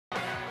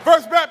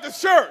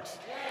Baptist Church.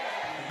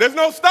 There's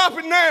no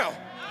stopping now.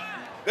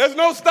 There's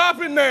no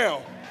stopping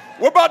now.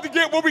 We're about to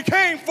get what we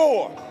came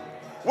for.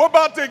 We're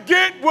about to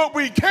get what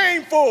we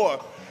came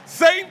for.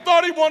 Satan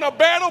thought he won a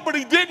battle, but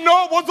he didn't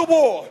know it was a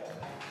war.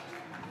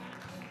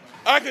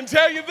 I can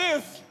tell you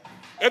this.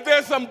 If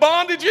there's some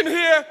bondage in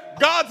here,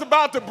 God's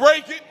about to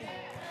break it.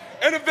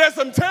 And if there's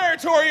some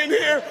territory in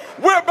here,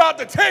 we're about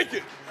to take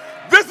it.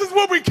 This is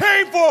what we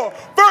came for.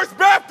 First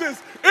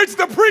Baptist, it's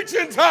the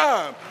preaching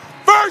time.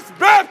 First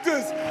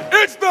Baptist,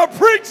 it's the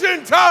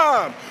preaching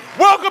time.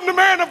 Welcome the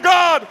man of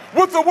God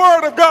with the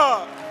word of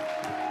God.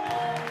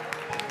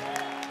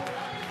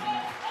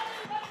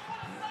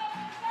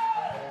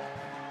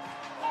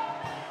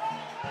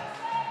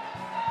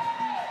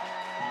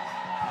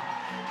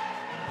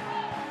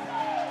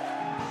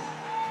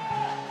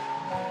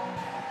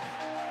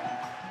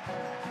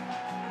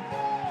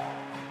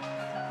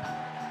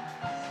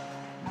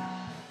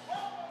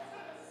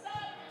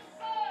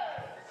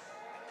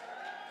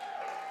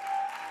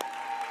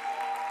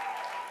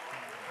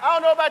 I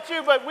don't know about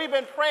you, but we've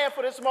been praying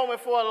for this moment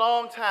for a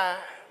long time.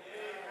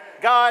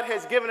 God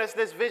has given us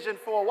this vision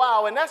for a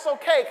while, and that's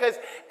okay because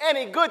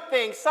any good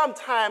thing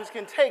sometimes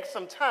can take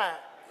some time.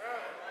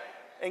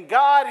 And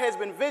God has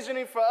been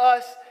visioning for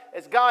us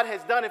as God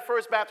has done at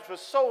First Baptist for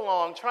so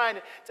long, trying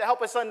to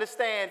help us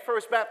understand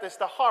First Baptist,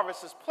 the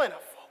harvest is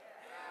plentiful.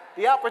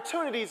 The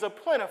opportunities are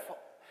plentiful.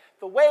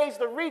 The ways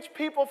to reach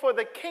people for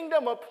the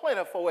kingdom are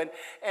plentiful.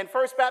 And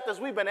First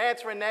Baptist, we've been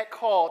answering that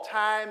call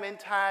time and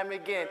time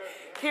again,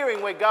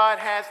 hearing what God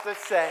has to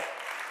say.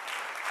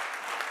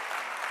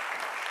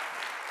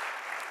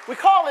 We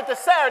call it the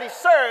Saturday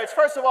Surge,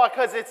 first of all,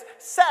 because it's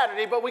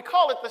Saturday, but we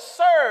call it the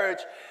Surge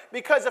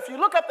because if you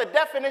look up the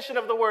definition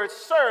of the word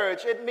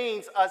surge, it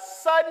means a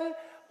sudden,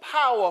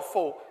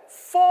 powerful,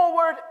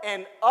 forward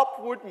and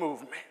upward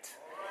movement.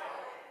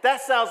 That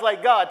sounds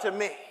like God to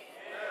me.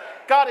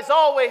 God is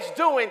always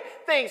doing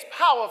things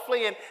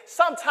powerfully and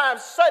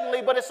sometimes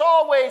suddenly, but it's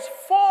always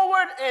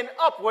forward and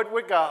upward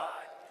with God.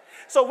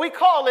 So we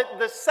call it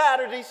the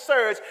Saturday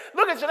Surge.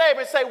 Look at your neighbor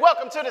and say,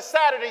 welcome to the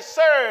Saturday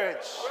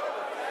Surge.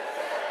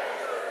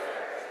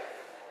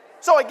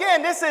 So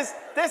again, this is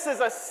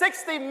a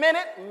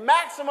 60-minute,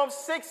 maximum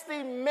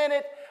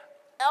 60-minute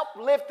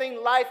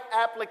uplifting life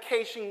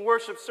application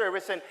worship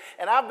service. And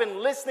I've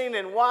been listening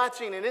and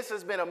watching, and this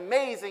has been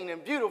amazing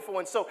and beautiful.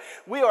 And so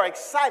we are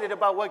excited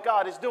about what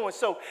God is doing.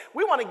 So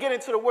we want to get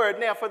into the word.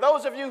 Now, for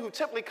those of you who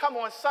typically come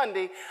on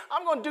Sunday,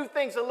 I'm going to do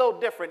things a little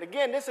different.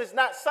 Again, this is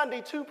not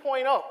Sunday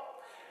 2.0.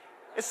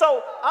 And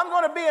so I'm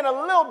going to be in a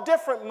little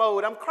different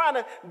mode. I'm trying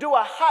to do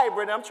a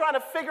hybrid. I'm trying to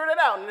figure it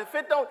out. And if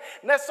it don't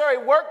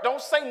necessarily work,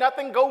 don't say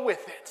nothing, go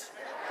with it.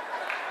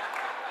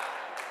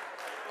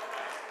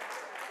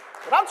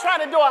 But I'm trying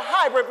to do a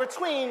hybrid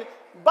between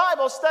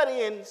Bible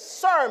study and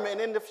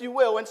sermon, and if you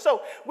will. And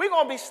so we're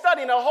going to be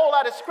studying a whole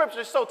lot of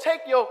scriptures. So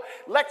take your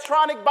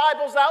electronic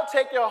Bibles out,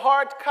 take your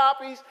hard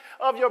copies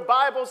of your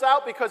Bibles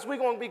out, because we're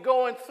going to be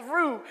going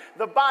through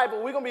the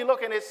Bible. We're going to be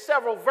looking at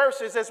several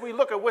verses as we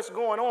look at what's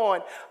going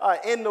on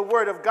in the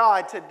Word of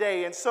God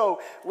today. And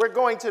so we're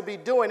going to be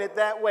doing it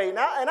that way.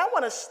 Now, and I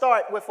want to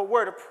start with a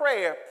word of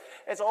prayer,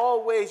 as I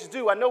always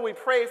do. I know we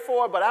pray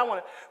for, but I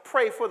want to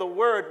pray for the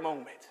word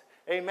moment.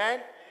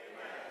 Amen?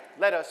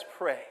 Let us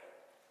pray.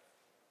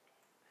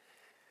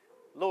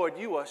 Lord,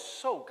 you are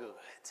so good.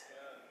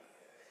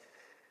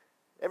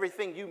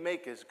 Everything you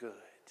make is good.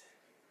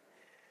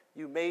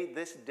 You made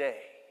this day.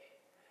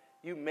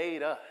 You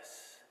made us.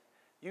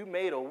 You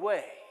made a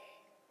way.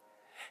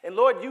 And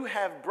Lord, you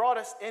have brought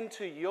us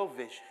into your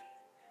vision.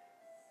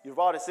 You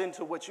brought us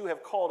into what you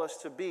have called us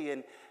to be.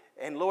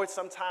 And Lord,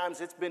 sometimes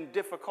it's been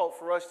difficult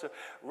for us to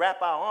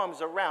wrap our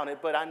arms around it,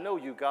 but I know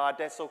you, God,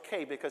 that's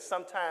okay, because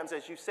sometimes,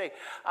 as you say,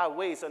 our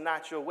ways are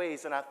not your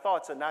ways and our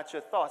thoughts are not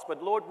your thoughts.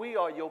 But Lord, we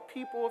are your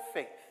people of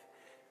faith.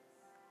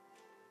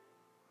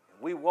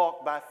 We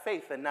walk by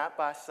faith and not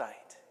by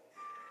sight.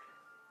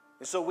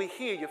 And so we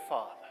hear you,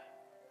 Father.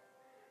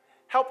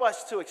 Help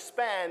us to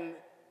expand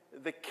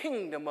the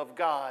kingdom of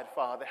God,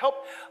 Father.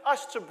 Help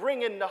us to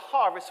bring in the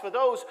harvest for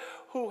those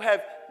who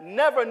have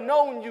never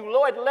known you.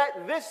 Lord,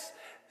 let this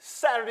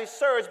Saturday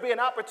Surge be an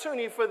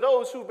opportunity for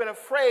those who've been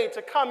afraid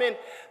to come in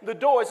the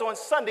doors on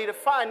Sunday to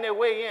find their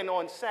way in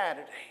on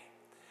Saturday.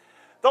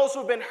 Those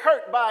who've been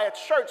hurt by a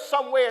church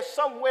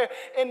somewhere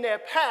in their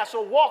past,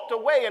 or walked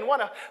away and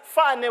want to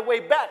find their way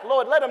back.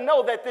 Lord, let them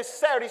know that this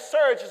Saturday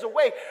Surge is a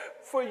way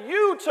for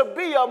you to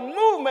be a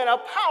movement,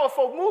 a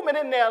powerful movement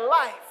in their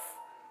life,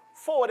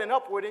 forward and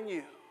upward in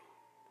you.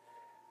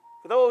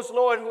 For those,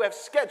 Lord, who have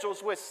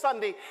schedules where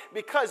Sunday,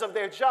 because of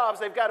their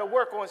jobs, they've got to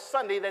work on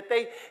Sunday, that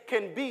they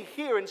can be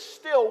here and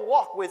still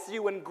walk with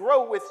you and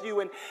grow with you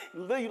and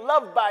be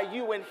loved by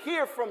you and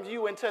hear from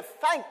you, and to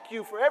thank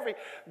you for every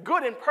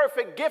good and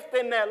perfect gift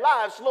in their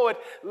lives. Lord,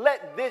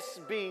 let this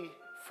be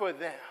for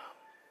them.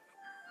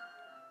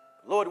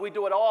 Lord, we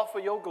do it all for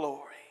your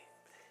glory.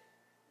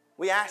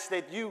 We ask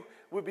that you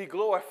would be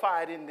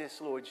glorified in this,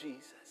 Lord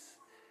Jesus.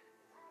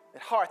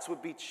 that hearts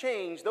would be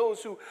changed,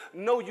 those who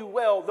know you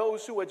well,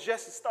 those who are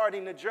just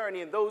starting the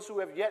journey, and those who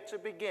have yet to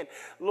begin.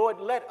 Lord,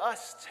 let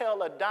us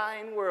tell a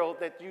dying world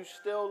that you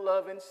still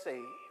love and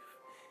save.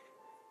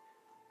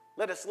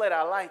 Let us let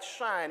our light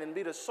shine and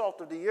be the salt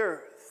of the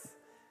earth.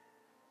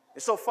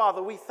 And so,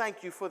 Father, we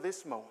thank you for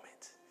this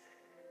moment.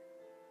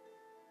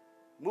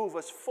 Move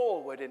us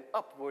forward and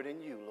upward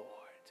in you, Lord,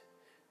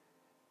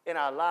 in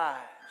our lives,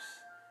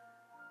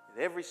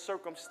 in every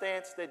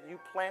circumstance that you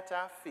plant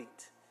our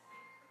feet.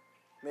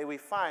 May we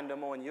find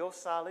them on your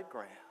solid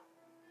ground.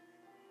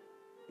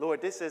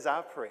 Lord, this is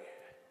our prayer.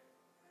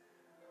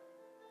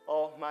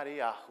 Almighty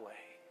Yahweh,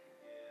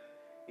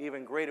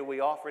 even greater we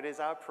offer it as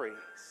our praise.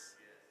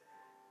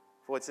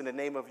 For it's in the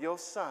name of your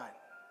Son,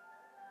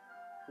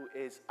 who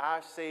is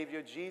our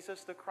Savior,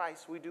 Jesus the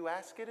Christ, we do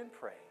ask it and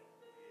pray.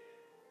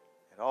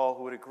 And all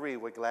who would agree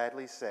would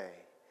gladly say,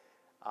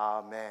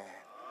 Amen.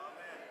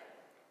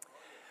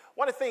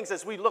 One of the things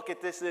as we look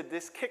at this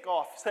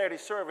kickoff Saturday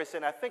service,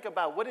 and I think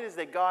about what it is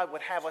that God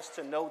would have us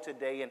to know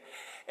today,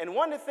 and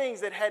one of the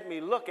things that had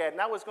me look at,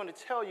 and I was going to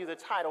tell you the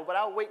title, but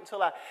I'll wait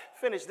until I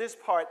finish this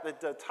part,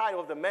 the title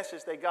of the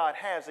message that God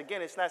has.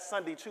 Again, it's not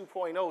Sunday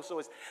 2.0, so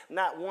it's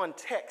not one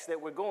text that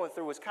we're going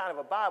through. It's kind of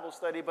a Bible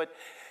study, but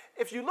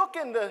if you look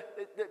in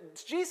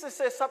Jesus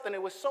says something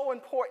that was so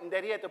important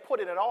that he had to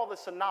put it in all the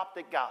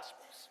synoptic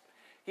gospels.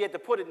 He had to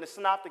put it in the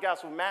synoptic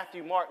gospel,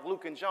 Matthew, Mark,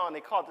 Luke, and John.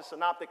 They call it the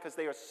synoptic because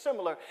they are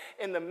similar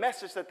in the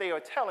message that they are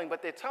telling,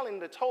 but they're telling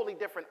to totally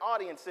different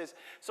audiences,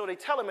 so they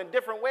tell them in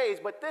different ways.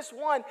 But this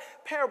one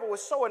parable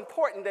was so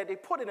important that they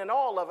put it in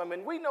all of them,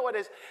 and we know it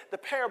as the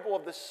parable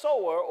of the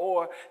sower,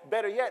 or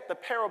better yet, the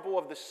parable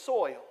of the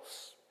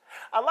soils.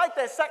 I like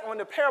that second one,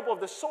 the parable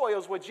of the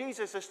soils, where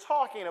Jesus is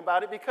talking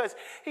about it, because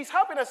he's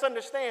helping us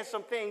understand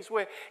some things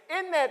where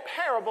in that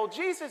parable,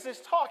 Jesus is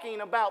talking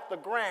about the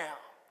ground.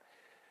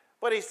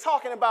 But he's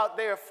talking about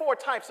there are 4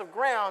 types of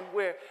ground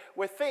where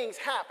things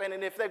happen,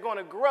 and if they're going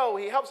to grow,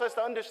 he helps us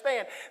to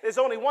understand there's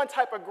only one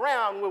type of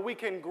ground where we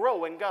can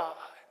grow in God.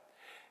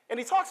 And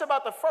he talks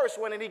about the first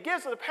one, and he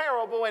gives the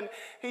parable, and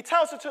he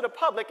tells it to the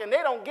public, and they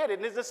don't get it,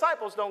 and his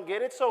disciples don't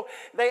get it. So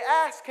they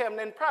ask him,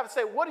 and prophets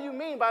say, what do you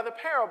mean by the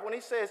parable? And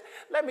he says,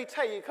 let me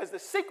tell you, because the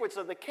secrets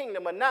of the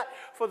kingdom are not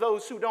for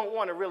those who don't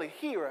want to really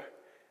hear,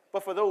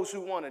 but for those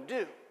who want to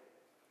do.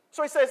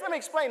 So he says, let me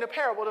explain the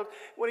parable.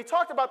 When he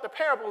talked about the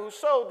parable,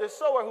 the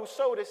sower who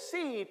sowed a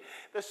seed,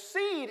 the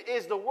seed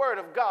is the word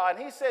of God.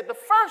 And he said the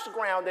first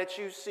ground that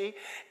you see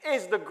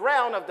is the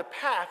ground of the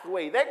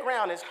pathway. That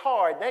ground is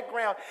hard. That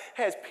ground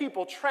has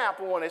people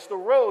trample on it. It's the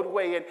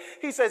roadway. And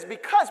he says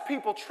because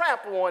people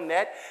trample on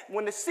that,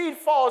 when the seed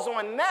falls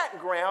on that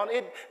ground,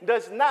 it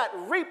does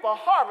not reap a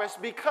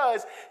harvest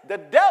because the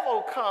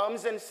devil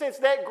comes. And since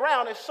that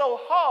ground is so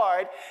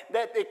hard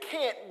that it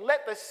can't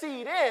let the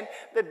seed in,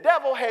 the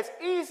devil has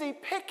easy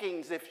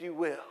pickings, if you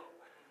will,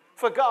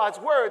 for God's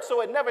word,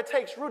 so it never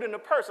takes root in the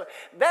person.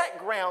 That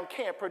ground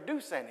can't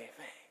produce anything.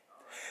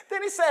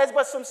 Then he says,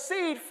 but some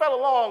seed fell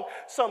along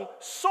some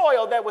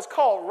soil that was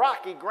called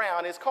rocky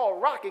ground. It's called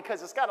rocky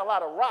because it's got a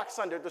lot of rocks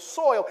under. The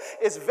soil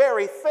is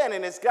very thin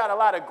and it's got a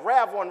lot of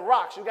gravel and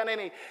rocks. You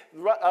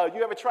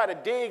ever try to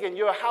dig in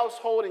your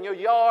household, in your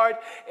yard,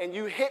 and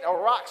you hit a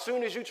rock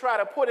soon as you try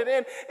to put it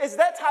in? It's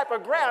that type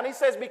of ground. He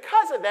says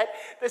because of that,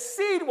 the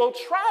seed will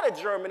try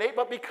to germinate,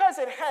 but because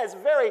it has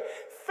very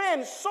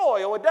thin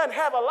soil, it doesn't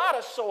have a lot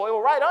of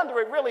soil, right under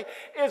it really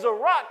is a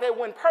rock that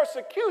when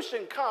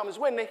persecution comes,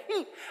 when the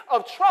heat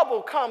of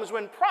trouble comes,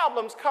 when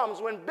problems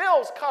comes, when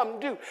bills come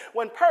due,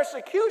 when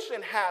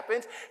persecution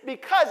happens,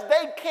 because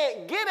they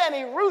can't get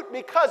any root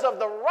because of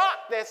the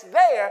rock that's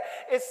there,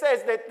 it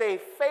says that they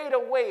fade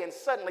away and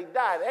suddenly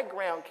die. That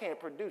ground can't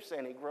produce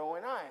any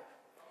growing either.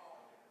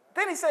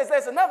 Then he says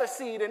there's another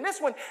seed, and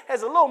this one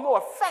has a little more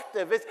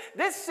effective.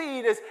 This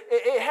seed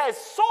it has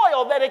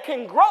soil that it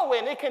can grow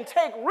in, it can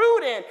take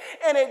root in,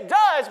 and it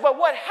does. But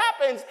what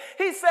happens,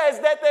 he says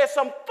that there's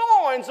some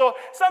thorns, or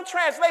some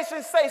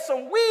translations say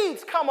some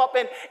weeds come up,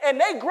 and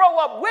they grow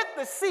up with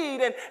the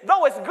seed. And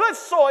though it's good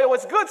soil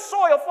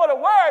for the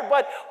word,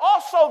 but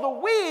also the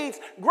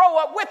weeds grow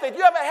up with it.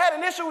 You ever had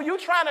an issue where you're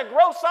trying to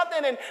grow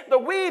something, and the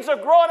weeds are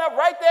growing up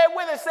right there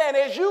with it, saying,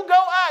 as you go,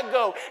 I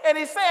go. And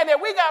he's saying that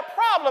we got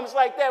problems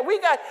like that. We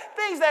got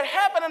things that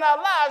happen in our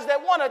lives that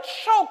want to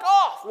choke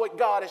off what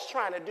God is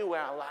trying to do in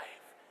our life.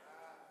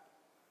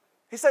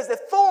 He says the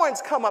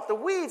thorns come up, the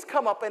weeds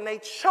come up, and they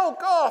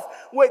choke off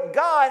what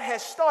God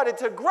has started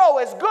to grow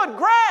as good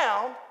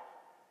ground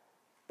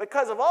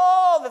because of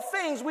all the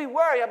things we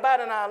worry about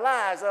in our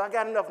lives. I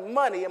got enough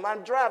money? Am I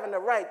driving the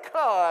right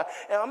car?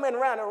 Am I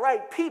around the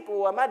right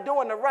people? Am I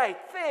doing the right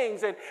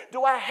things? And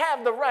do I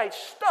have the right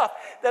stuff?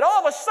 That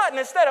all of a sudden,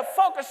 instead of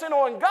focusing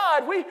on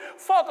God, we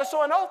focus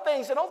on those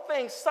things, and those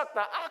things suck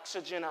the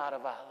oxygen out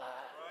of our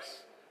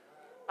lives,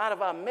 out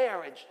of our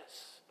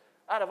marriages,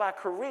 out of our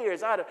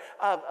careers, out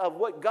of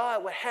what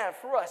God would have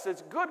for us.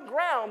 It's good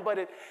ground, but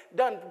it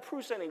doesn't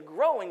produce any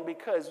growing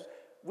because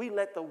we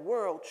let the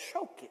world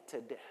choke it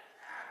to death.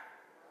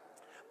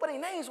 But he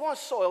names one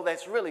soil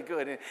that's really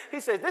good. And he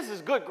says, this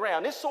is good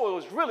ground. This soil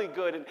is really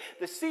good. And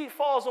the seed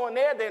falls on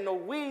there. There are no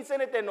weeds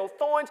in it. There are no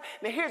thorns.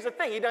 Now, here's the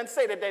thing. He doesn't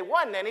say that there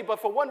wasn't any, but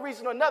for one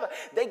reason or another,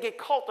 they get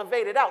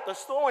cultivated out. The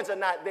thorns are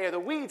not there. The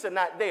weeds are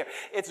not there.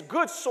 It's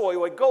good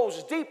soil. It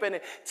goes deep and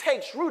it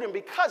takes root. And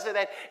because of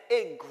that,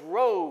 it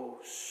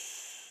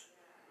grows.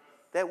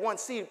 That one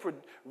seed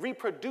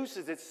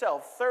reproduces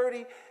itself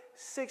 30,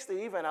 60,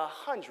 even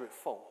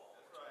 100-fold.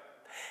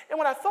 And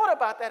when I thought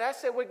about that, I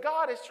said, what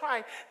God is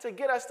trying to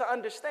get us to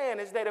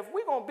understand is that if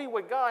we're going to be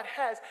what God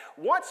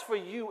wants for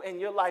you in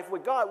your life,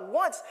 what God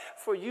wants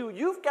for you,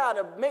 you've got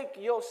to make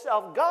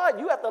yourself God.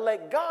 You have to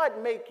let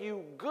God make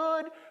you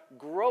good,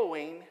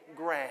 growing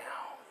ground.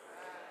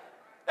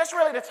 That's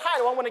really the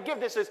title I want to give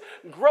this is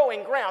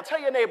growing ground. Tell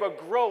your neighbor,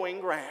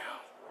 growing ground.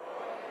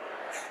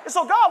 And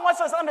so God wants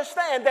us to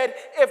understand that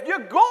if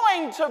you're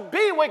going to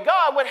be what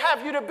God would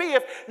have you to be,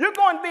 if you're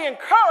going to be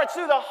encouraged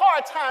through the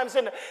hard times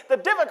and the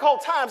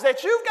difficult times,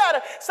 that you've got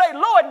to say,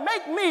 Lord,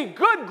 make me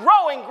good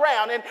growing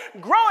ground. And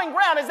growing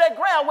ground is that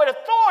ground where the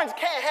thorns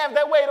can't have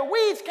their way, the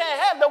weeds can't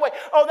have their way.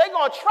 Oh, they're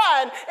going to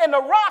try and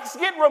the rocks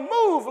get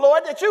removed,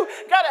 Lord, that you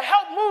got to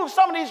help move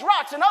some of these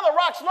rocks. And other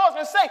rocks, Lord's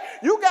going to say,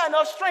 you got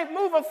no strength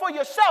moving for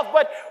yourself.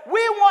 But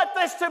we want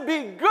this to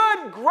be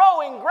good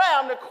growing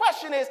ground. The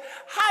question is,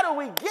 how do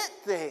we get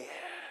there?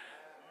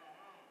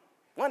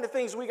 One of the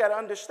things we got to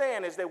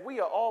understand is that we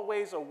are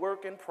always a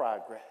work in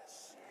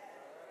progress.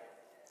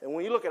 And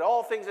when you look at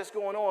all things that's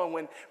going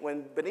on,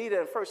 when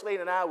Benita and First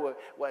Lady and I when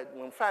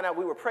we found out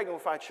we were pregnant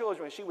with our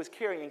children, and she was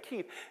carrying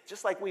Keith,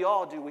 just like we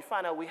all do, we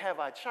find out we have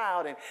our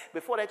child, and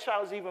before that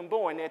child is even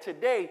born, and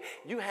today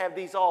you have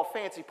these all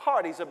fancy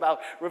parties about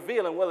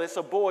revealing whether it's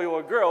a boy or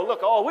a girl.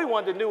 Look, all we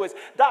wanted to do is,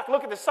 Doc,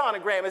 look at the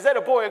sonogram. Is that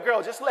a boy or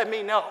girl? Just let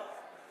me know.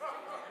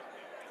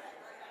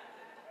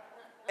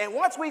 And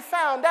once we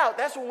found out,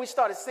 that's when we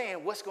started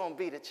saying, what's going to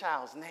be the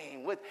child's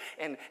name?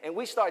 And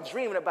we start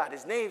dreaming about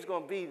his name's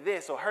going to be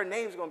this or her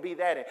name's going to be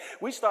that. And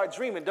we start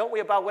dreaming, don't we,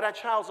 about what our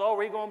child's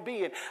already going to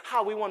be and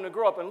how we want them to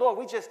grow up. And Lord,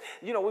 we just,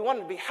 we want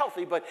them to be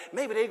healthy, but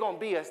maybe they're going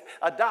to be a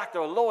doctor,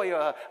 a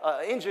lawyer,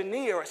 an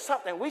engineer or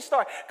something. We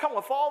start coming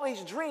with all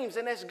these dreams,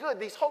 and that's good,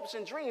 these hopes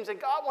and dreams.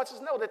 And God wants us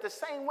to know that the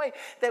same way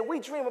that we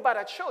dream about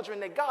our children,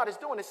 that God is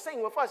doing the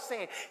same with us,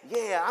 saying,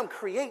 yeah, I'm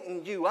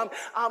creating you.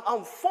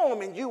 I'm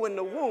forming you in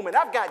the womb, and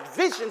I've got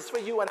visions for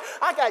you, and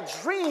I got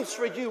dreams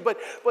for you, but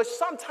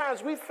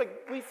sometimes we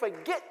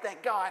forget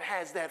that God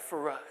has that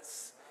for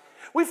us.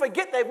 We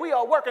forget that we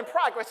are a work in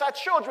progress. Our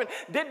children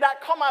did not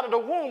come out of the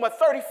womb a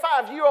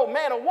 35-year-old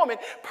man or woman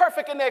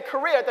perfect in their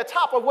career at the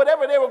top of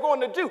whatever they were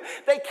going to do.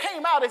 They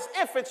came out as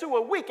infants who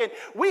were weak, and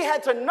we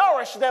had to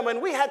nourish them,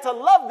 and we had to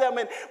love them,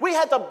 and we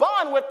had to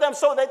bond with them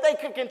so that they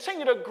could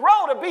continue to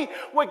grow to be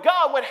what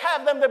God would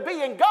have them to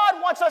be. And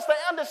God wants us to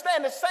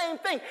understand the same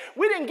thing.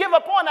 We didn't give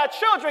up on our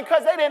children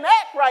because they didn't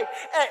act right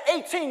at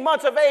 18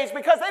 months of age,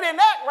 because they didn't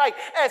act right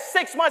at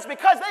 6 months,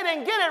 because they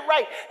didn't get it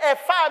right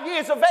at 5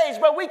 years of age,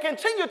 but we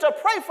continue to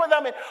pray for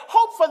them and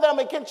hope for them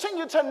and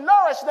continue to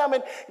nourish them.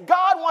 And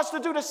God wants to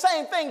do the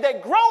same thing.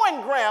 That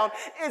growing ground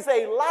is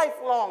a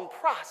lifelong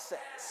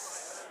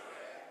process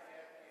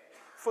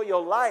for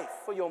your life,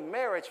 for your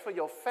marriage, for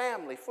your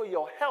family, for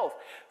your health,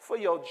 for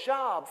your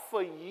job,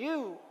 for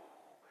you.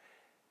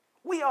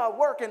 We are a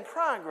work in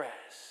progress.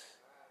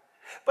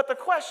 But the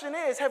question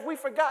is, have we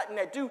forgotten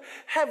that?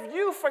 Have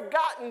you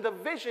forgotten the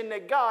vision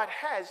that God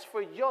has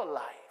for your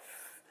life?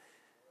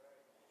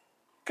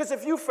 Because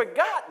if you've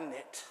forgotten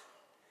it,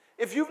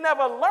 if you've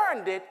never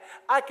learned it,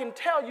 I can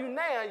tell you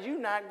now, you're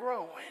not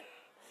growing.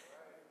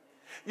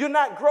 You're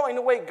not growing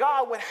the way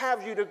God would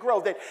have you to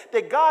grow.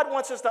 That God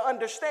wants us to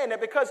understand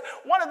that, because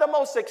one of the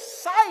most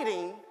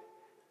exciting,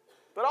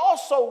 but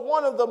also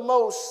one of the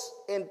most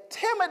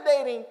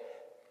intimidating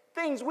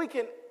things we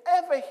can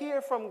ever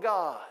hear from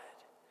God.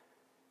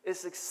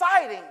 It's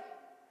exciting,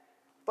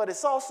 but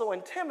it's also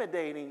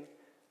intimidating,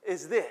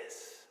 is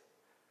this: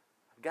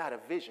 I've got a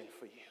vision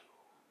for you.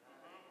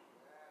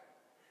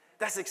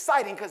 That's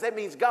exciting because that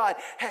means God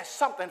has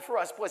something for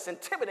us. But it's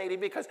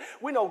intimidating because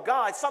we know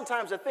God,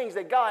 sometimes the things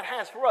that God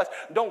has for us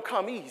don't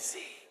come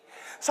easy.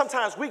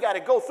 Sometimes we got to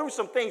go through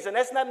some things, and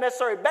that's not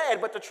necessarily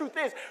bad, but the truth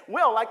is we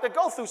don't like to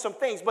go through some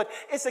things. But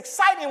it's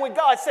exciting when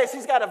God says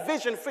he's got a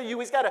vision for you.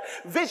 He's got a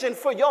vision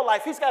for your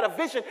life. He's got a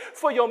vision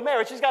for your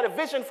marriage. He's got a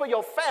vision for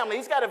your family.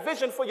 He's got a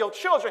vision for your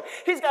children.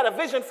 He's got a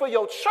vision for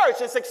your church.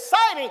 It's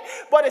exciting,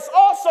 but it's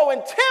also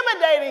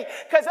intimidating,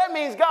 because that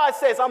means God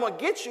says, I'm going to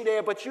get you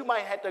there, but you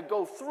might have to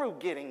go through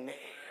getting there.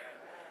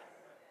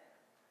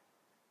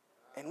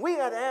 And we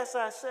got to ask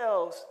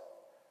ourselves,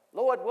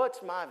 Lord,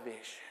 what's my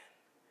vision?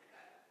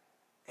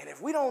 And if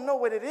we don't know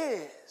what it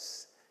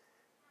is,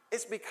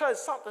 it's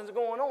because something's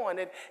going on.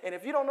 And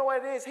if you don't know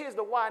what it is, here's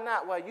the why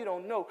not why you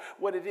don't know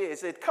what it is.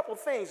 There's a couple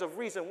things of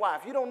reason why.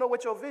 If you don't know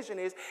what your vision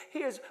is,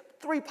 here's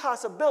 3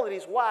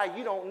 possibilities why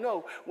you don't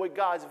know what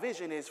God's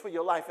vision is for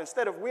your life.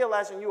 Instead of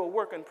realizing you're a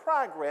work in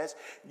progress,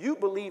 you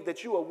believe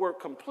that you are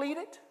work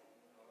completed,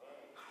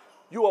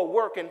 you are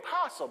work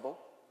impossible,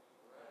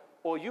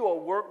 or you are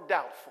work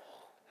doubtful.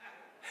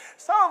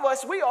 Some of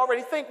us, we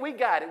already think we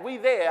got it. We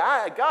there.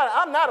 God,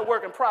 I'm not a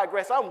work in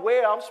progress. I'm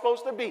where I'm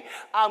supposed to be.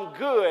 I'm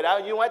good.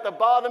 You don't have to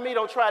bother me.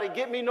 Don't try to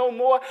get me no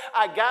more.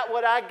 I got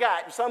what I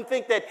got. Some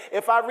think that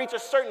if I reach a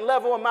certain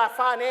level in my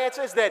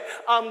finances that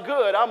I'm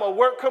good. I'm a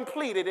work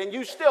completed. And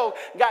you still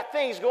got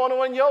things going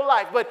on in your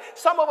life. But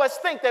some of us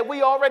think that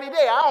we already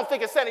there. I don't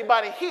think it's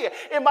anybody here.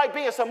 It might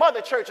be in some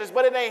other churches,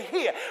 but it ain't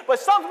here. But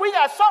we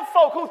got some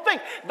folk who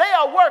think they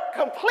are work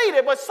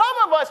completed. But some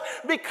of us,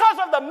 because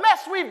of the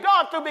mess we've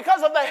gone through,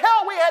 because of the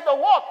hell we had to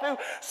walk through,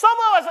 some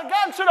of us have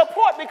gotten to the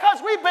point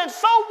because we've been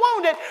so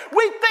wounded,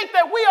 we think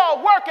that we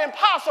are work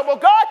impossible.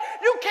 God,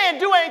 you can't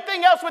do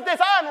anything else with this.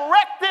 I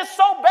wrecked this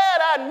so bad.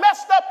 I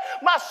messed up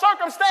my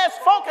circumstance.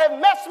 Folk have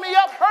messed me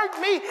up, hurt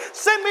me,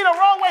 sent me the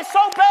wrong way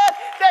so bad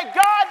that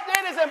God,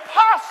 it is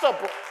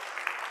impossible.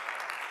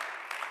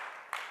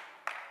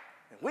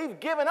 And we've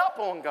given up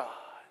on God.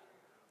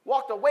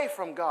 Walked away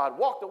from God,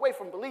 walked away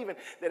from believing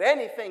that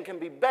anything can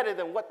be better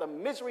than what the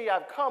misery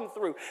I've come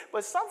through.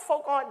 But some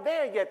folk aren't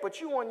there yet,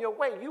 but you on your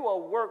way. You are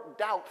work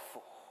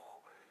doubtful.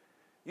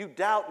 You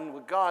doubting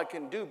what God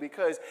can do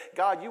because,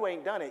 God, you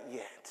ain't done it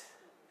yet.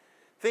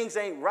 Things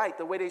ain't right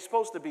the way they're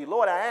supposed to be.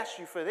 Lord, I asked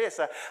you for this.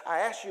 I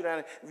asked you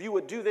that if you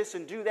would do this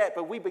and do that.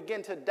 But we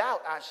begin to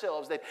doubt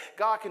ourselves that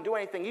God can do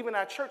anything. Even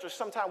our churches,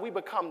 sometimes we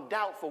become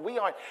doubtful. We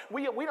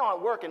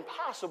don't work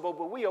impossible,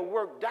 but we are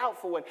work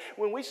doubtful. And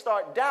when we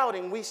start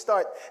doubting, we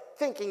start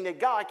thinking that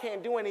God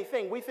can't do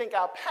anything. We think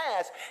our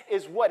past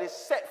is what is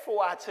set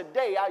for our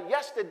today. Our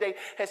yesterday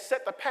has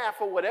set the path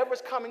for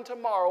whatever's coming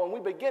tomorrow. And we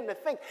begin to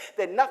think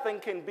that nothing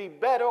can be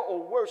better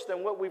or worse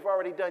than what we've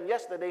already done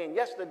yesterday. And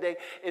yesterday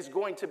is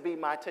going to be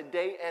my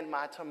today and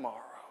my tomorrow.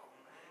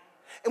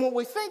 And when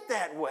we think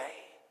that way,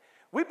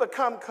 we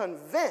become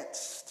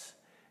convinced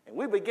and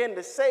we begin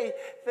to say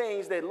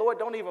things that, Lord,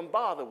 don't even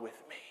bother with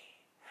me.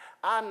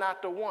 I'm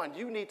not the one.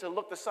 You need to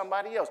look to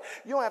somebody else.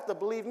 You don't have to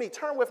believe me.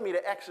 Turn with me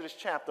to Exodus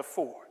chapter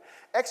 4.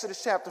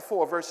 Exodus chapter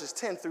 4, verses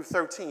 10 through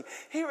 13.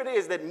 Here it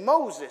is that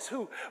Moses,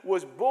 who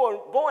was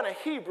born a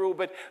Hebrew,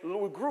 but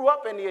grew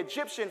up in the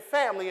Egyptian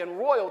family and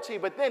royalty,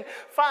 but then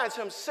finds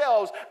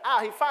himself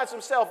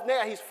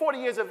now, he's 40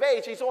 years of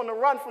age. He's on the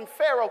run from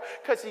Pharaoh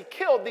because he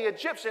killed the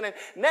Egyptian. And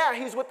now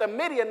he's with the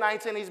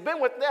Midianites, and he's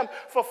been with them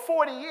for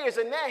 40 years.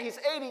 And now he's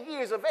 80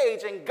 years of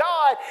age. And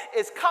God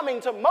is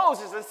coming to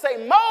Moses and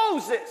say,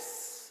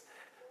 Moses,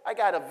 I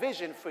got a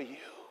vision for you.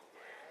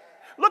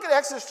 Look at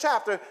Exodus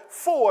chapter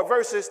 4,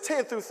 verses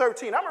 10 through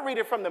 13. I'm going to read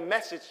it from the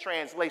Message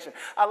translation.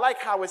 I like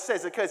how it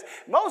says it because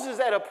Moses is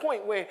at a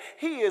point where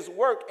he is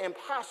work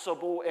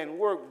impossible and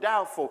work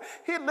doubtful.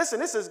 Here, listen,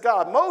 this is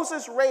God.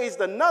 Moses raised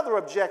another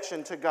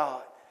objection to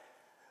God.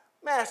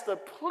 Master,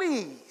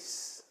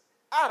 please,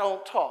 I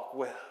don't talk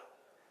well.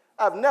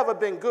 I've never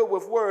been good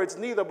with words,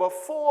 neither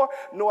before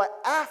nor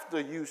after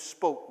you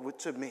spoke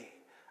to me.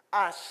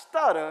 I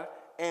stutter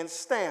and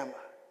stammer.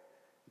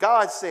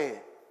 God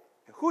said,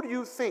 who do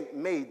you think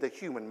made the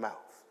human mouth?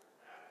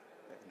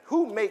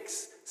 Who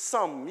makes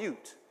some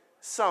mute,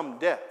 some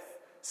deaf,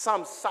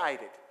 some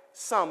sighted,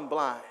 some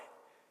blind?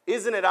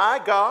 Isn't it I,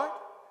 God?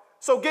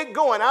 So get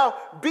going. I'll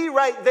be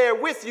right there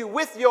with you,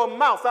 with your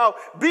mouth. I'll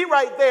be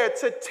right there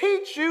to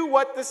teach you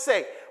what to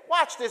say.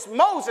 Watch this.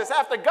 Moses,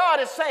 after God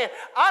is saying,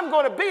 I'm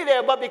going to be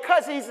there, but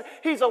because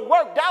he's a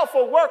work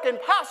doubtful, work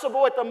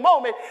impossible at the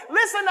moment,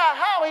 listen to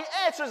how he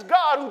answers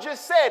God, who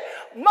just said,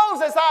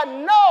 Moses,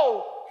 I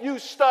know you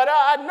stutter.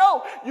 I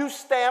know you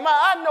stammer.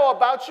 I know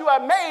about you. I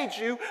made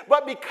you.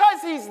 But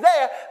because he's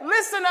there,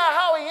 listen to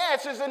how he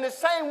answers in the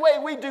same way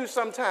we do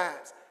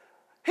sometimes.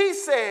 He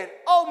said,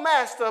 oh,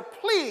 Master,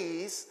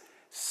 please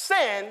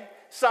send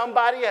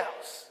somebody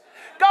else.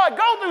 God,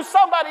 go through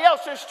somebody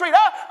else's street.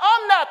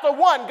 I'm not the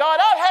one, God.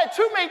 I've had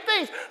too many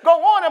things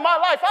go on in my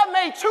life. I've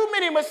made too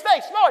many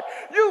mistakes. Lord,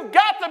 you've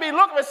got to be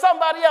looking for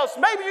somebody else.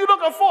 Maybe you're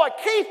looking for a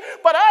Keith,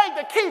 but I ain't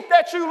the Keith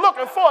that you're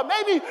looking for.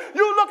 Maybe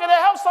you're looking to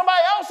help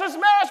somebody else's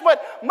marriage,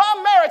 but my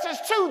marriage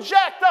is too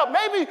jacked up.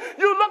 Maybe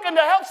you're looking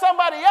to help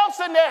somebody else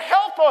in their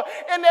health or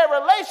in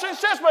their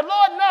relationships, but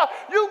Lord, no,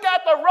 you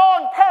got the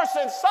wrong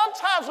person.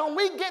 Sometimes when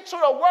we get to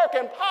the work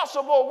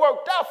impossible,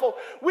 work doubtful,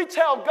 we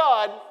tell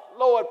God,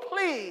 Lord,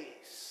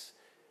 please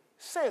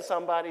send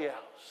somebody else.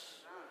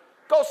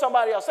 Go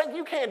somebody else. Say,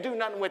 you can't do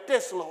nothing with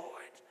this, Lord.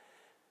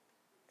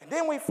 And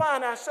then we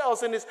find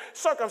ourselves in this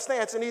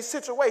circumstance, in these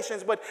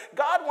situations. But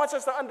God wants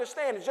us to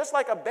understand it's just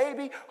like a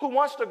baby who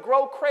wants to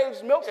grow,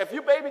 craves milk. If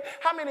you baby,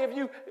 how many of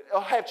you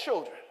have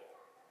children?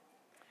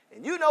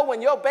 And you know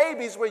when your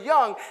babies were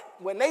young,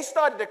 when they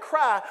started to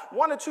cry,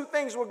 one or two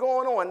things were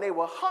going on. They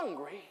were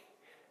hungry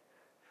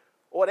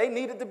or they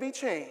needed to be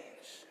changed.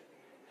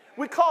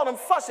 We call them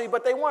fussy,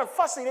 but they weren't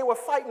fussy. They were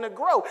fighting to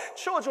grow.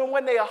 Children,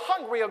 when they are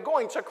hungry, are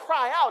going to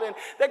cry out, and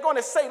they're going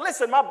to say,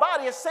 listen, my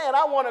body is saying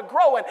I want to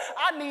grow, and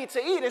I need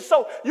to eat, and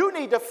so you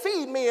need to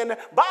feed me. And the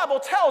Bible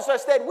tells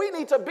us that we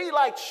need to be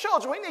like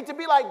children. We need to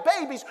be like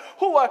babies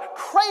who are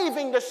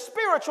craving the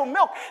spiritual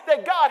milk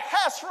that God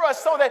has for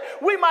us so that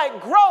we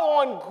might grow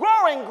on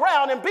growing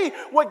ground and be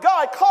what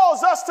God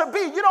calls us to be.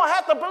 You don't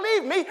have to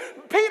believe me.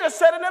 Peter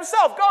said it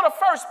himself. Go to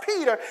 1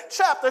 Peter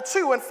chapter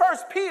 2 and 1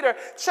 Peter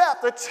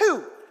chapter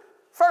 2.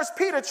 1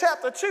 Peter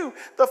chapter 2,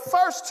 the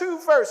first two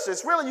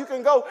verses. Really, you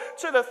can go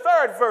to the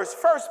third verse.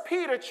 1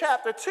 Peter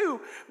chapter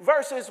 2,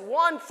 verses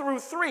 1 through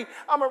 3.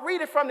 I'm going to read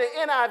it from the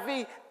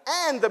NIV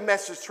and the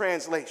Message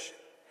translation.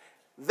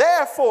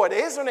 Therefore, it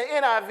is in the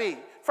NIV.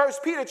 1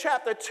 Peter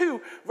chapter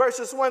 2,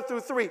 verses 1 through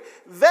 3.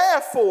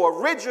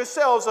 Therefore, rid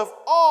yourselves of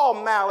all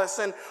malice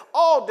and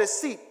all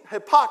deceit,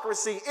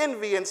 hypocrisy,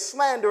 envy, and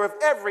slander of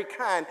every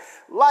kind.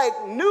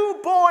 Like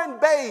newborn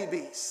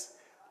babies,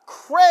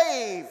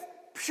 crave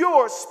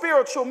pure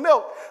spiritual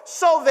milk,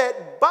 so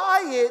that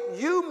by it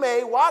you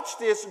may, watch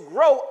this,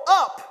 grow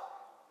up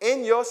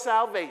in your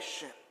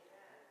salvation,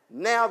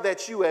 now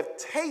that you have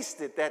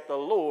tasted that the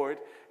Lord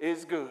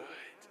is good.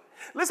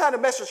 Listen how the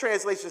Message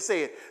translation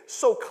said,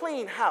 so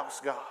clean house,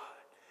 God.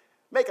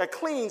 Make a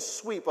clean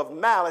sweep of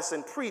malice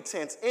and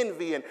pretense,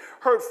 envy and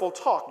hurtful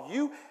talk.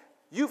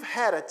 You've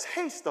had a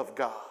taste of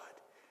God.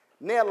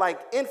 Now, like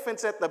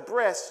infants at the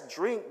breast,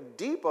 drink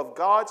deep of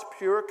God's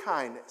pure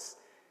kindness.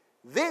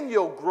 Then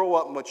you'll grow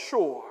up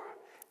mature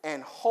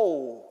and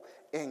whole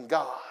in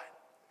God.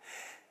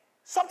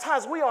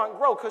 Sometimes we aren't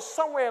grow because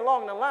somewhere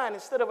along the line,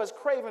 instead of us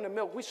craving the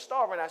milk, we're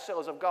starving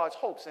ourselves of God's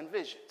hopes and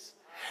visions.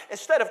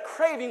 Instead of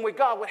craving what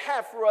God would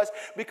have for us,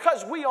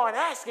 because we aren't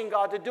asking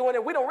God to do it,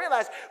 and we don't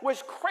realize we're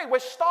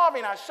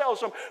starving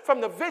ourselves from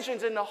the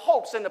visions and the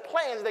hopes and the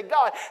plans that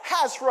God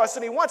has for us.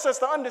 And he wants us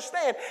to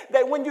understand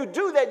that when you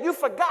do that, you've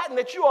forgotten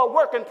that you are a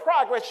work in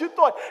progress. You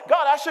thought,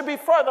 God, I should be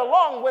further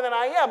along than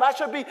I am. I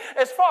should be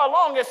as far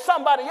along as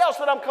somebody else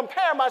that I'm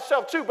comparing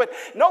myself to. But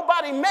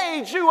nobody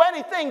made you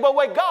anything but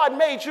what God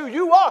made you.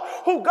 You are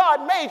who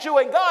God made you,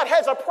 and God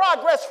has a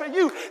progress for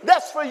you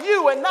that's for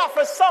you and not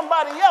for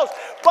somebody else.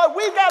 But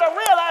we got to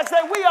realize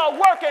that we are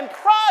work in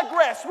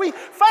progress. We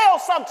fail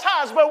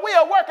sometimes, but we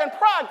are work in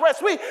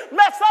progress. We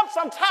mess up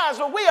sometimes,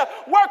 but we are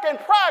work in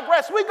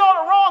progress. We go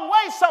the wrong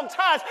way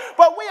sometimes,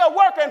 but we are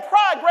work in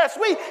progress.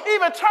 We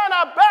even turn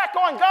our back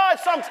on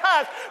God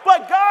sometimes,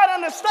 but God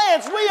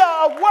understands we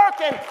are a work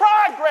in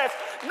progress,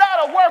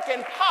 not a work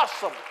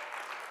impossible.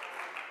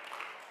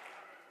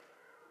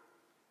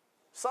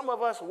 Some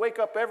of us wake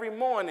up every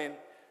morning,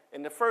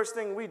 and the first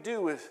thing we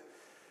do is,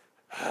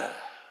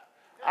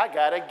 I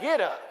got to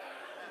get up.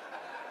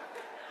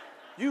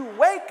 You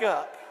wake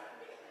up,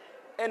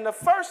 and the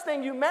first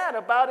thing you're mad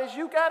about is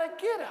you got to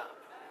get up.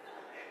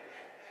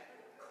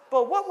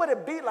 But what would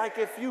it be like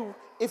if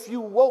you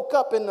woke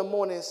up in the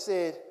morning and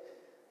said,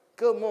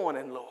 good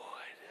morning, Lord.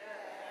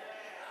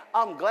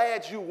 I'm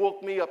glad you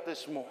woke me up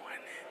this morning,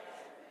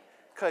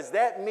 because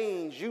that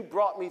means you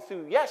brought me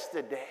through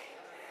yesterday,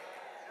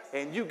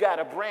 and you got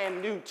a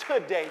brand new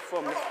today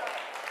for me.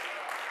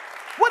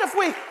 What if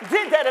we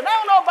did that? And I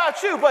don't know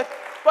about you, but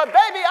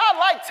baby, I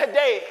like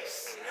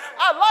todays.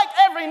 I like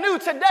every new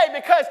today,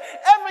 because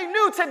every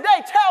new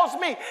today tells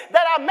me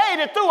that I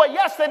made it through it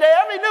yesterday.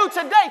 Every new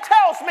today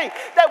tells me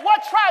that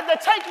what tried to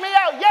take me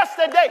out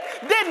yesterday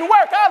didn't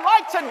work. I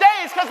like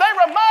todays because they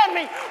remind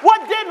me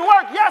what didn't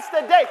work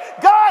yesterday.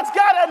 God's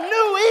got a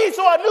new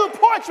easel, a new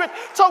portrait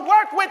to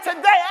work with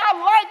today. I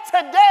like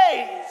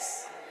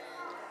todays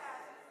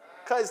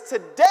because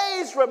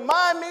todays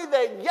remind me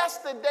that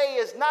yesterday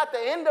is not the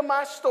end of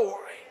my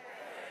story.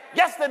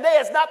 Yesterday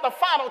is not the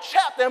final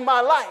chapter in my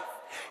life.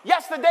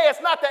 Yesterday is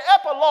not the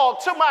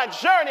epilogue to my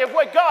journey of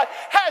what God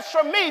has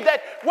for me,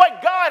 that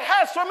what God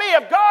has for me.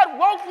 If God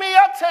woke me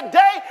up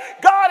today,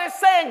 God is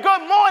saying,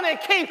 good morning,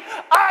 Keith.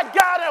 I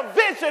got a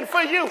vision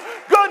for you.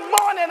 Good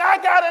morning, I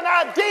got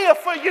an idea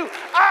for you.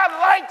 I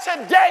like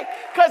today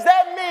because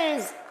that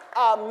means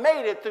I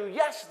made it through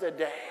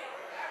yesterday.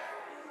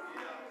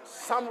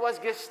 Some of us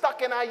get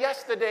stuck in our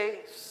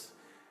yesterdays.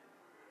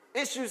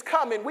 Issues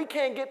coming. We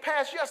can't get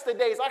past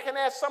yesterdays. I can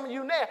ask some of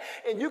you now,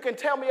 and you can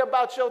tell me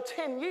about your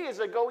 10 years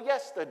ago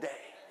yesterday.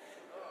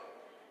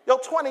 Your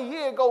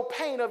 20-year-ago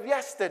pain of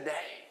yesterday.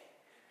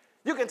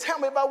 You can tell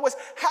me about what's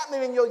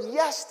happening in your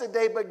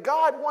yesterday, but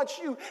God wants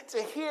you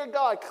to hear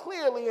God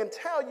clearly and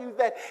tell you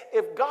that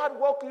if God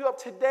woke you up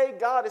today,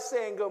 God is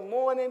saying, good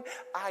morning,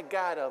 I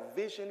got a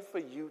vision for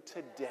you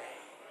today.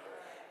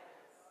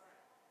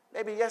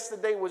 Maybe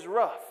yesterday was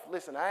rough.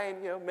 Listen,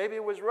 maybe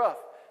it was rough.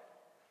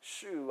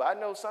 Shoot, I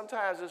know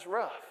sometimes it's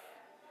rough.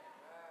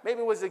 Maybe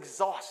it was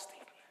exhausting.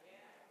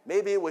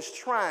 Maybe it was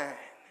trying.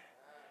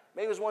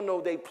 Maybe it was one of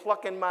those they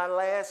plucking my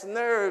last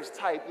nerves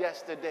type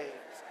yesterdays.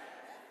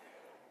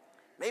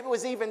 Maybe it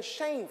was even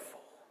shameful.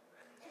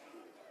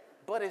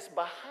 But it's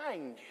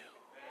behind you.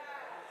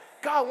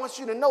 God wants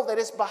you to know that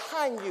it's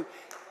behind you.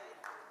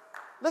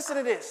 Listen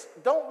to this.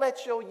 Don't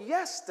let your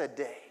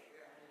yesterday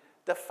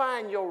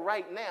define your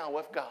right now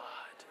with God.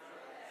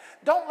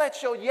 Don't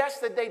let your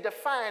yesterday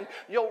define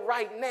your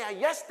right now.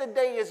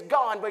 Yesterday is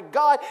gone, but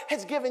God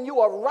has given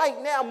you a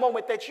right now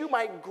moment that you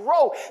might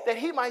grow, that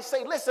he might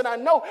say, listen, I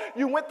know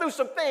you went through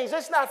some things.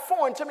 It's not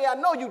foreign to me. I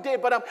know you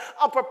did, but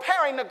I'm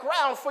preparing the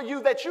ground for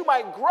you that you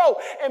might grow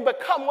and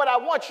become what I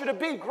want you to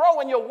be. Grow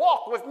in your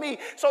walk with me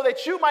so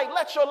that you might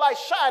let your light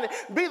shine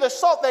and be the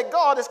salt that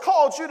God has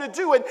called you to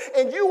do.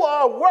 And you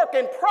are a work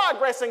in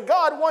progress, and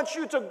God wants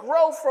you to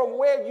grow from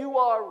where you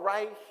are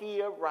right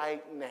here,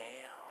 right now.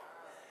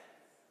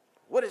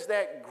 What does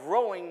that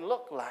growing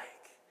look like?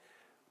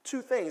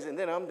 Two things, and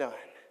then I'm done.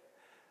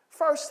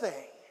 First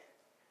thing,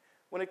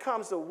 when it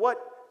comes to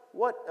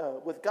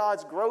with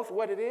God's growth,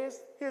 what it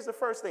is, here's the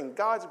first thing.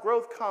 God's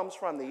growth comes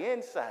from the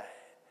inside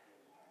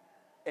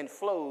and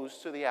flows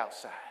to the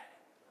outside.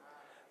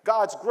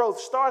 God's growth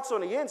starts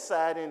on the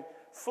inside and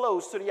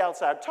flows to the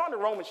outside. Turn to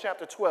Romans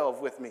chapter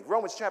 12 with me.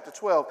 Romans chapter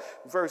 12,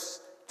 verse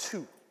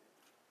 2.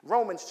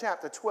 Romans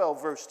chapter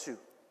 12, verse 2.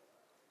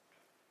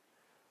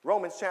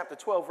 Romans chapter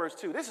 12, verse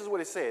 2. This is what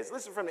it says.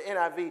 Listen from the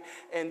NIV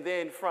and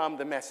then from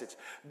the Message.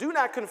 Do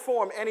not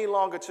conform any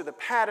longer to the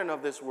pattern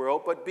of this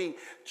world, but be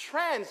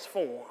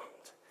transformed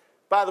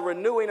by the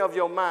renewing of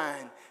your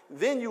mind.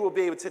 Then you will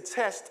be able to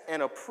test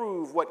and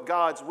approve what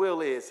God's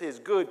will is, his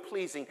good,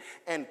 pleasing,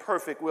 and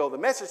perfect will. The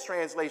Message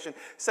translation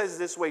says it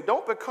this way: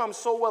 don't become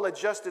so well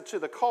adjusted to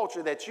the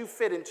culture that you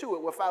fit into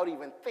it without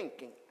even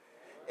thinking.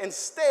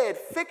 Instead,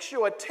 fix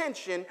your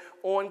attention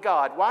on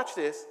God. Watch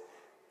this.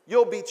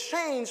 You'll be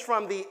changed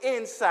from the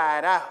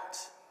inside out.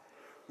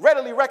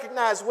 Readily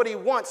recognize what he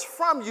wants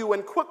from you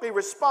and quickly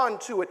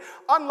respond to it.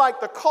 Unlike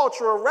the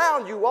culture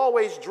around you,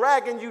 always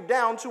dragging you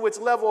down to its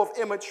level of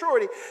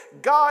immaturity,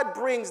 God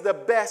brings the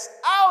best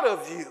out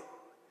of you,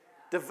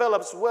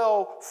 develops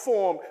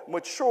well-formed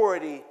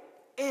maturity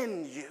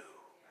in you.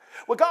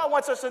 Well, God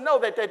wants us to know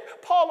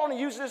that Paul only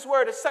used this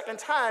word a second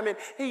time, and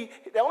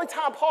the only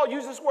time Paul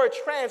used this word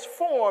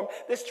transform,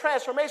 this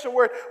transformation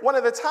word, one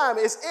of the time,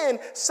 is in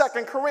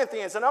 2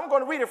 Corinthians. And I'm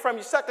going to read it from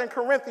you, 2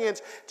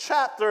 Corinthians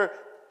chapter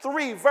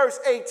 3, verse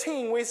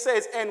 18, where it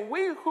says, and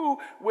we who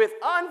with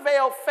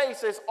unveiled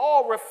faces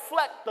all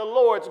reflect the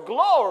Lord's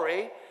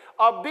glory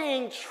are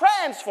being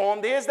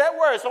transformed. There's that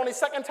word. It's only the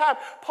second time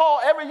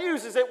Paul ever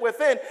uses it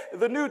within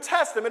the New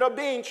Testament, are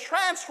being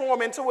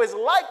transformed into his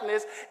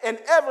likeness in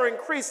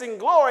ever-increasing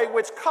glory,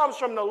 which comes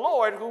from the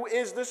Lord, who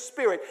is the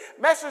Spirit.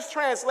 Message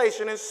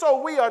translation, and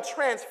so we are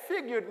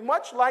transfigured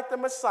much like the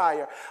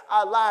Messiah,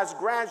 our lives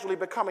gradually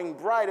becoming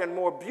brighter and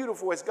more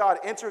beautiful as God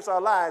enters our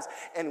lives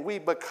and we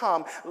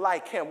become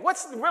like him.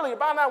 What's really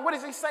about now, what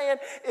is he saying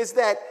is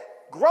that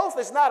growth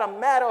is not a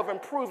matter of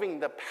improving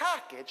the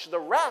package, the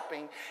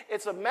wrapping.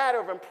 It's a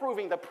matter of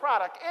improving the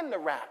product in the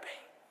wrapping.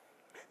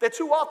 That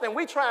too often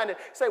we trying to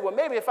say, well,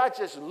 maybe if I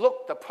just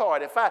look the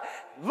part, if I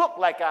look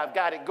like I've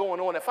got it going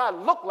on, if I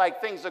look like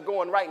things are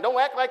going right,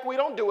 don't act like we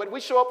don't do it. We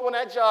show up on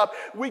that job,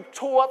 we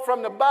tore up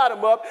from the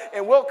bottom up,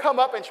 and we'll come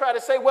up and try to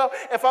say, well,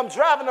 if I'm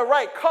driving the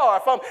right car,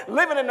 if I'm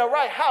living in the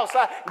right house,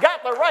 I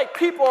got the right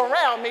people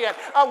around me, and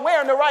I'm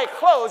wearing the right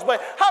clothes.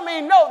 But how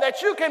many know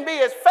that you can be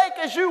as fake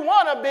as you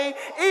want to be,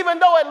 even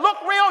though it look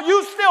real,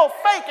 you still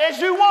fake as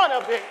you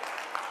want to be.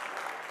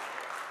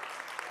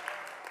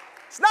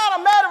 It's not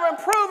a matter of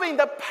improving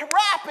the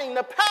wrapping,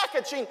 the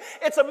packaging.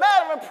 It's a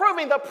matter of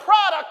improving the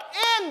product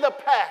in the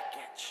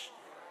package.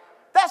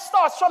 That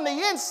starts from the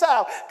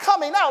inside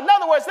coming out. In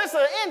other words, this is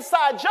an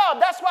inside job.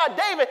 That's why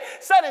David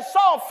said in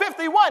Psalm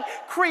 51,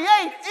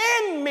 create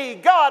in me,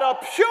 God, a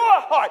pure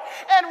heart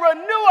and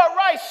renew a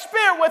right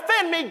spirit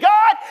within me,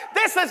 God.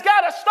 This has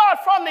got to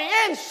start from the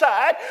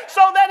inside so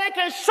that it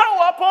can show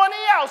up on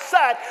the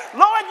outside.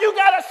 Lord, you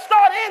got to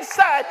start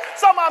inside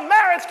so my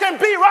marriage can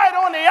be right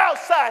on the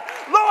outside.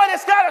 Lord,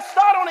 it's got to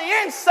start on the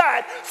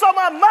inside so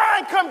my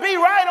mind can be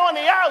right on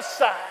the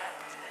outside.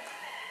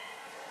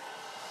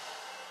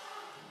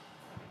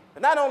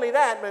 But not only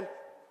that, but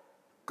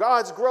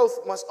God's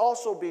growth must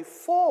also be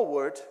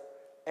forward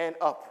and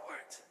upward.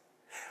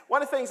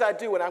 One of the things I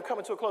do, and I'm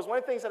coming to a close, one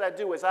of the things that I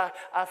do is I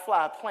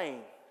fly a plane.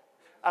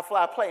 I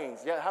fly planes.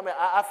 Yeah,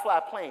 I fly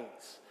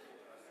planes.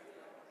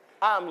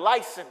 I'm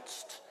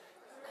licensed.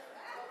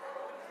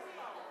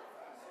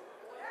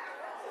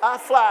 I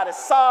fly the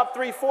Saab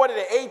 340,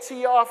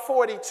 the ATR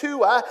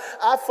 42.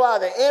 I fly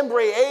the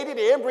Embraer 80,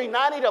 the Embraer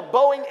 90, the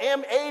Boeing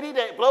M80,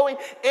 the Boeing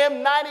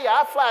M90.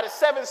 I fly the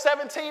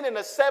 717 and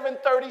the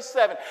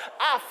 737.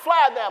 I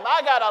fly them.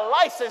 I got a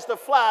license to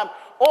fly them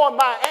on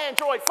my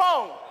Android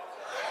phone.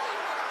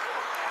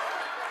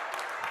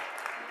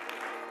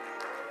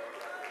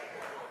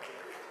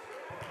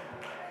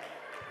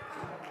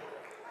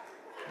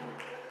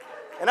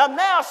 And I'm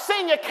now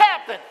senior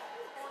captain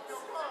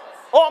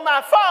on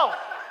my phone.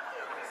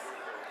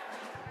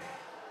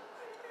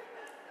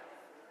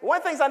 One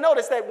of the things I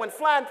noticed that when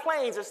flying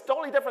planes, it's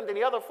totally different than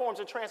the other forms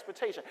of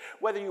transportation.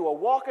 Whether you are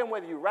walking,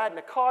 whether you're riding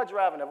a car,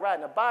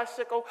 riding a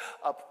bicycle,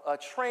 a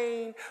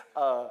train,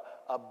 a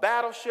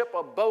battleship,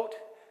 a boat,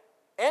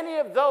 any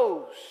of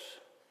those,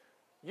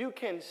 you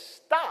can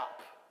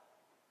stop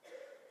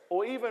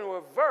or even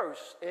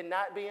reverse and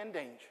not be in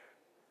danger.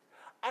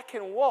 I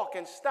can walk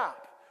and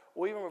stop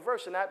or even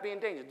reverse and not be in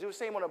danger. Do the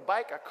same on a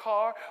bike, a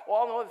car, or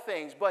all the other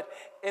things. But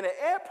in an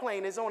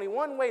airplane, there's only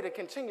one way to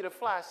continue to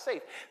fly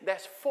safe.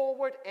 That's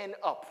forward and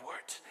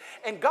upward.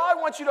 And God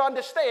wants you to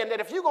understand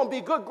that if you're going to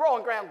be good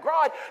growing ground,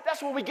 God,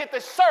 that's where we get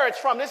this surge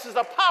from. This is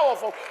a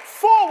powerful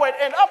forward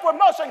and upward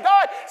motion.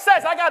 God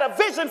says, I got a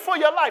vision for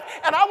your life,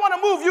 and I want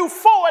to move you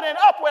forward and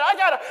upward. I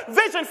got a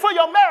vision for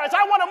your marriage.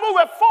 I want to move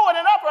it forward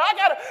and upward. I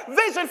got a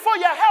vision for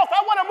your health.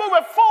 I want to move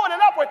it forward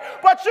and upward.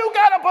 But you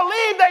got to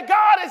believe that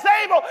God is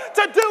able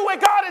to do what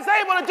God is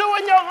able to do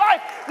in your life.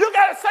 You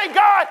got to say,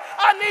 God,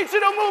 I need you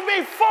to move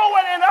me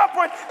forward and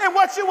upward in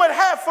what you would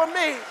have for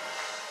me.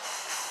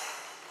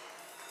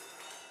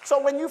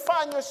 So when you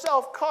find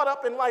yourself caught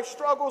up in life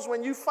struggles,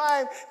 when you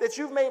find that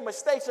you've made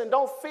mistakes and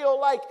don't feel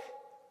like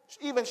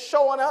even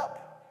showing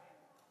up,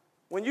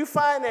 when you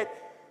find that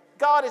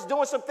God is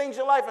doing some things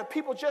in your life and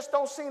people just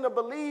don't seem to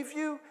believe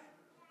you,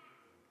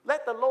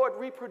 let the Lord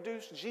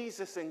reproduce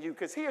Jesus in you.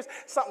 Because here's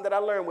something that I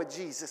learned with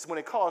Jesus when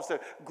it comes to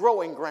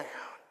growing ground.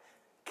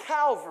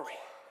 Calvary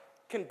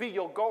can be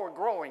your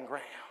growing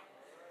ground.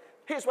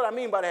 Here's what I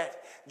mean by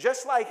that.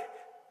 Just like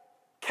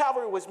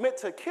Calvary was meant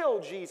to kill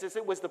Jesus,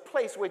 it was the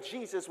place where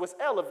Jesus was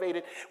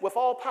elevated with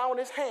all power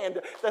in his hand.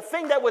 The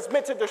thing that was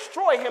meant to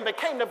destroy him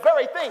became the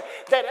very thing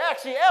that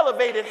actually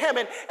elevated him.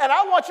 And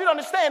I want you to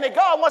understand that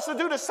God wants to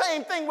do the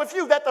same thing with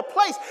you, that the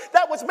place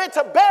that was meant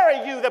to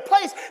bury you, the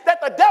place that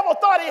the devil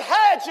thought he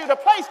had you, the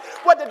place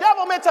where the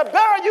devil meant to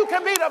bury you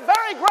can be the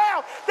very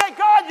ground that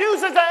God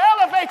uses to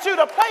elevate you.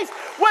 The place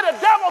where the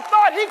devil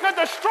thought he could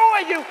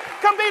destroy you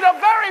can be the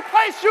very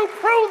place you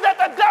prove that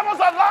the devil's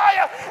a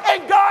liar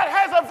and God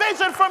has a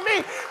vision for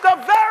me. The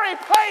very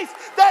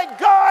place that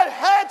God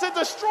had to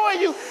destroy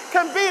you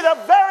can be the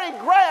very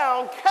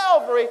ground,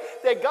 Calvary,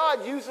 that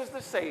God uses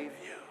to save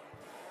you.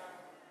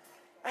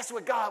 That's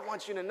what God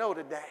wants you to know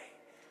today.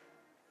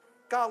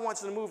 God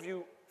wants to move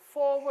you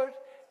forward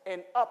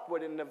and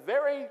upward in the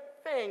very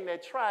thing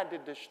that tried to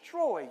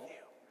destroy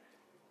you.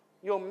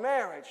 Your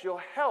marriage, your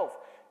health,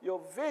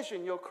 your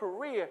vision, your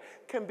career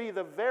can be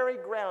the very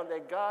ground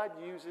that God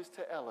uses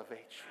to elevate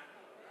you.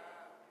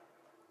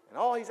 And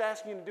all he's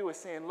asking you to do is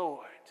saying,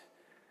 Lord,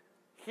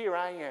 here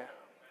I am.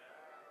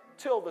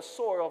 Till the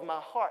soil of my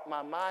heart,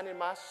 my mind, and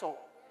my soul.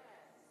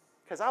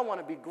 Because I want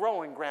to be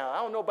growing ground.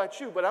 I don't know about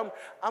you, but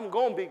I'm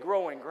going to be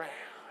growing ground.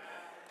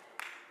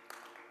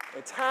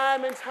 And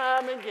time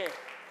again,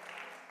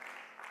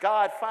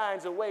 God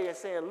finds a way of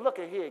saying, look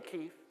at here,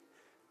 Keith.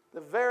 The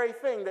very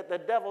thing that the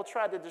devil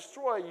tried to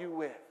destroy you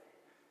with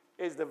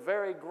is the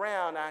very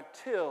ground I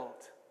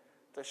tilled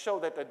to show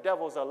that the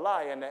devil's a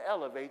liar and to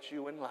elevate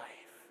you in life.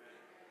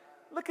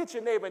 Look at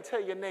your neighbor and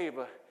tell your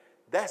neighbor,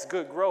 that's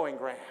good growing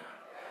ground.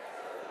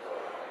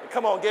 And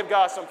come on, give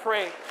God some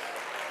praise.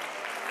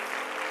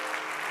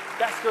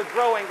 That's good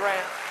growing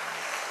ground.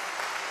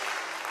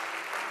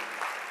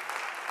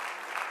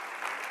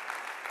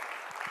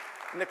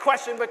 And the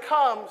question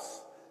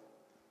becomes,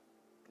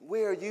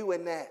 where are you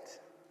in that?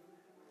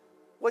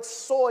 What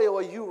soil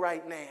are you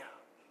right now?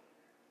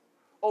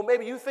 Or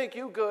maybe you think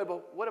you're good,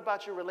 but what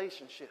about your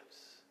relationships?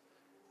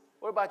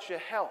 What about your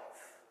health?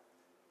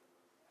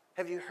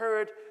 Have you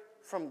heard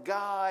from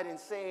God and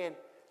saying,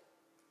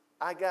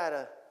 I got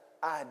an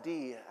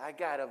idea, I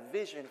got a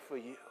vision for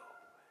you?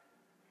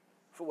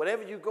 For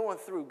whatever you're going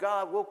through,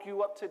 God woke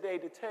you up today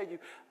to tell you,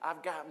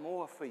 I've got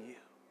more for you.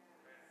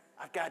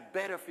 I've got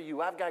better for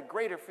you. I've got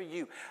greater for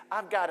you.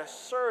 I've got a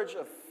surge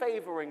of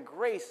favor and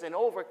grace and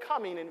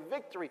overcoming and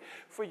victory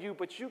for you,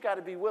 but you got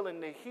to be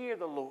willing to hear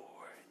the Lord.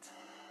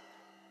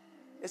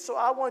 And so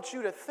I want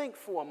you to think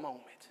for a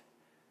moment.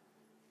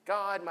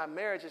 God, my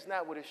marriage is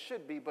not what it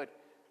should be, but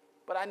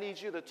I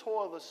need you to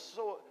toil the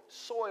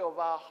soil of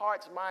our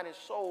hearts, minds, and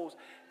souls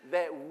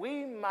that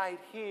we might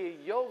hear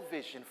your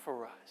vision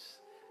for us.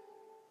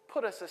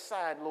 Put us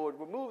aside, Lord.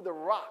 Remove the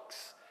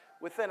rocks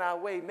within our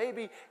way.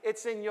 Maybe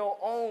it's in your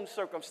own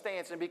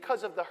circumstance, and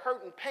because of the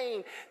hurt and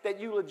pain that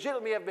you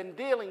legitimately have been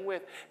dealing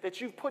with,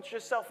 that you've put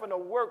yourself in a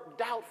work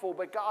doubtful,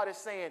 but God is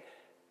saying,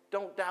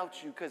 don't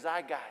doubt you because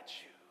I got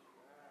you.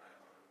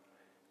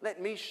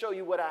 Let me show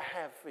you what I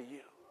have for you.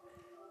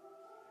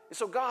 And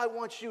so God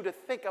wants you to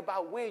think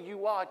about where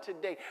you are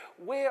today.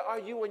 Where are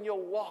you in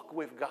your walk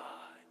with God?